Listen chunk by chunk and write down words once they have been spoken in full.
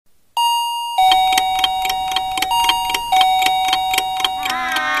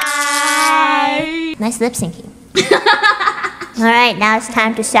Nice lip syncing. Alright, now it's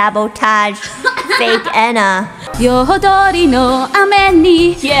time to sabotage fake Enna. 夜通りの雨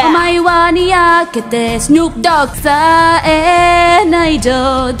にお前はにやけてスヌープドッグさえない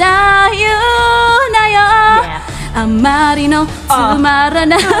冗談言うなよ、あまりのつまら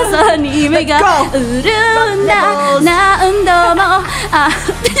なさに目がうるんだ何度も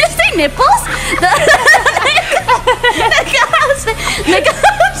Did you say nipples?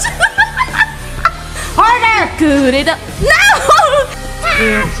 Harder! くれた No!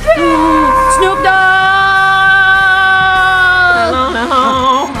 Snoop Dogg!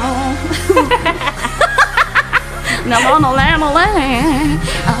 No, I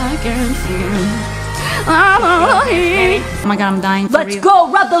can feel. Oh my god, I'm dying for Let's real.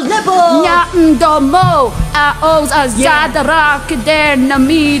 go, rub those nipples! 何度も青ざざだらけで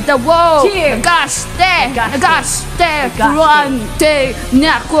涙を流して不安定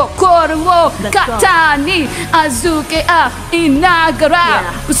な心を肩に預け合いながら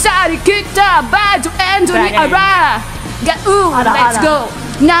腐りきったバッドエンドにあらがLet's go!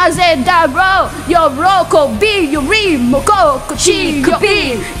 なぜだろう喜びよりも心地よ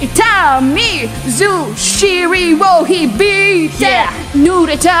い痛みずしりを響いて濡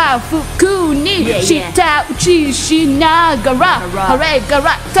れた服に舌打ちしながら晴れが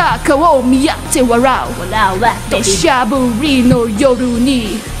らった顔を見合って笑う土砂降りの夜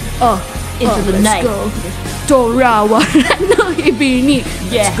にInto the night. とらわれの日々に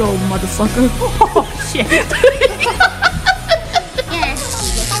Let's go, motherfucker. Oh shit.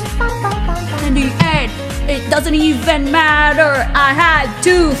 In the end, it doesn't even matter. I had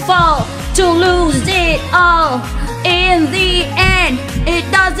to fall to lose it all. In the end, it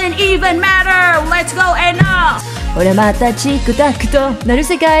doesn't even matter. Let's go, Enna! 俺またチクタクとなる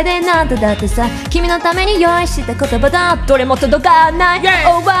世界でなんとだってさ君のために用意した言葉だどれも届かないオ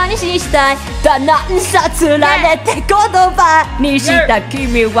ーバーにしたいだ何冊られて言葉にした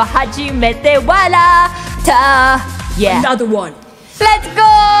君は初めて笑った Another one. Let's go!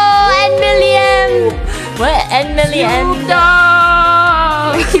 And Millie What? And Millie Snoop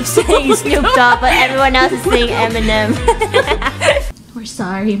Dogg! We keep saying Snoop Dogg but everyone else is saying Eminem. We're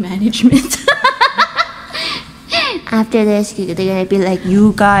sorry, management. After this, they're gonna be like,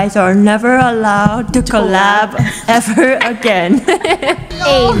 you guys are never allowed to collab ever again.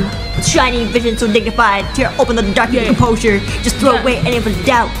 Aim, shining vision so dignified. Tear open the dark composure. Just throw away any of the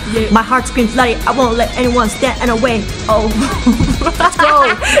doubt. My heart screams bloody. I won't let anyone stand in the way. Oh, Let's go!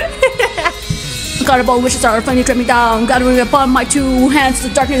 Incredible wishes are finally trap me down. Gathering upon my two hands, the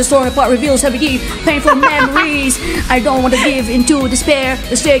darkness torn apart reveals heavy, painful memories. I don't want to give into despair.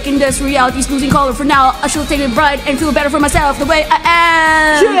 The stake in this reality is losing color for now. I should take it bright and feel better for myself the way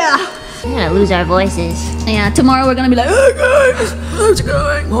I am. yeah. We're gonna lose our voices. Yeah, tomorrow we're gonna be like, hey guys, how's it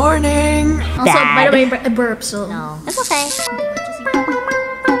going? Morning. Also, by the way, I burp, so. No, that's okay.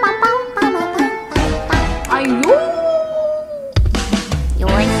 Ayo!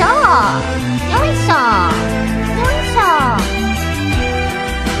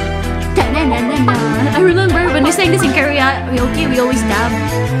 I remember when we sang this in karaoke, we always dab.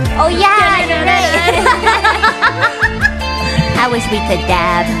 Oh yeah, you're right. I wish we could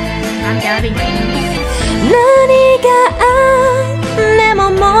dab. I'm dabbing right now. 何があっても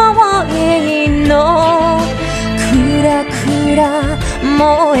もういいのくらくら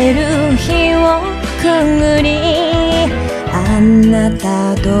燃える火をくぐりあな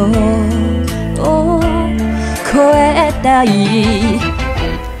たと越えたい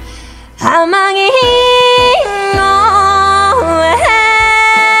天城越え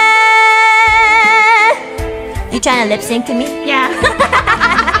You trying to lip sync to me? Yeah.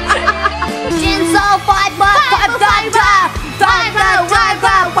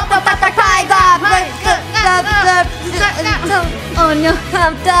 Oh no,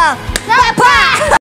 I'm done.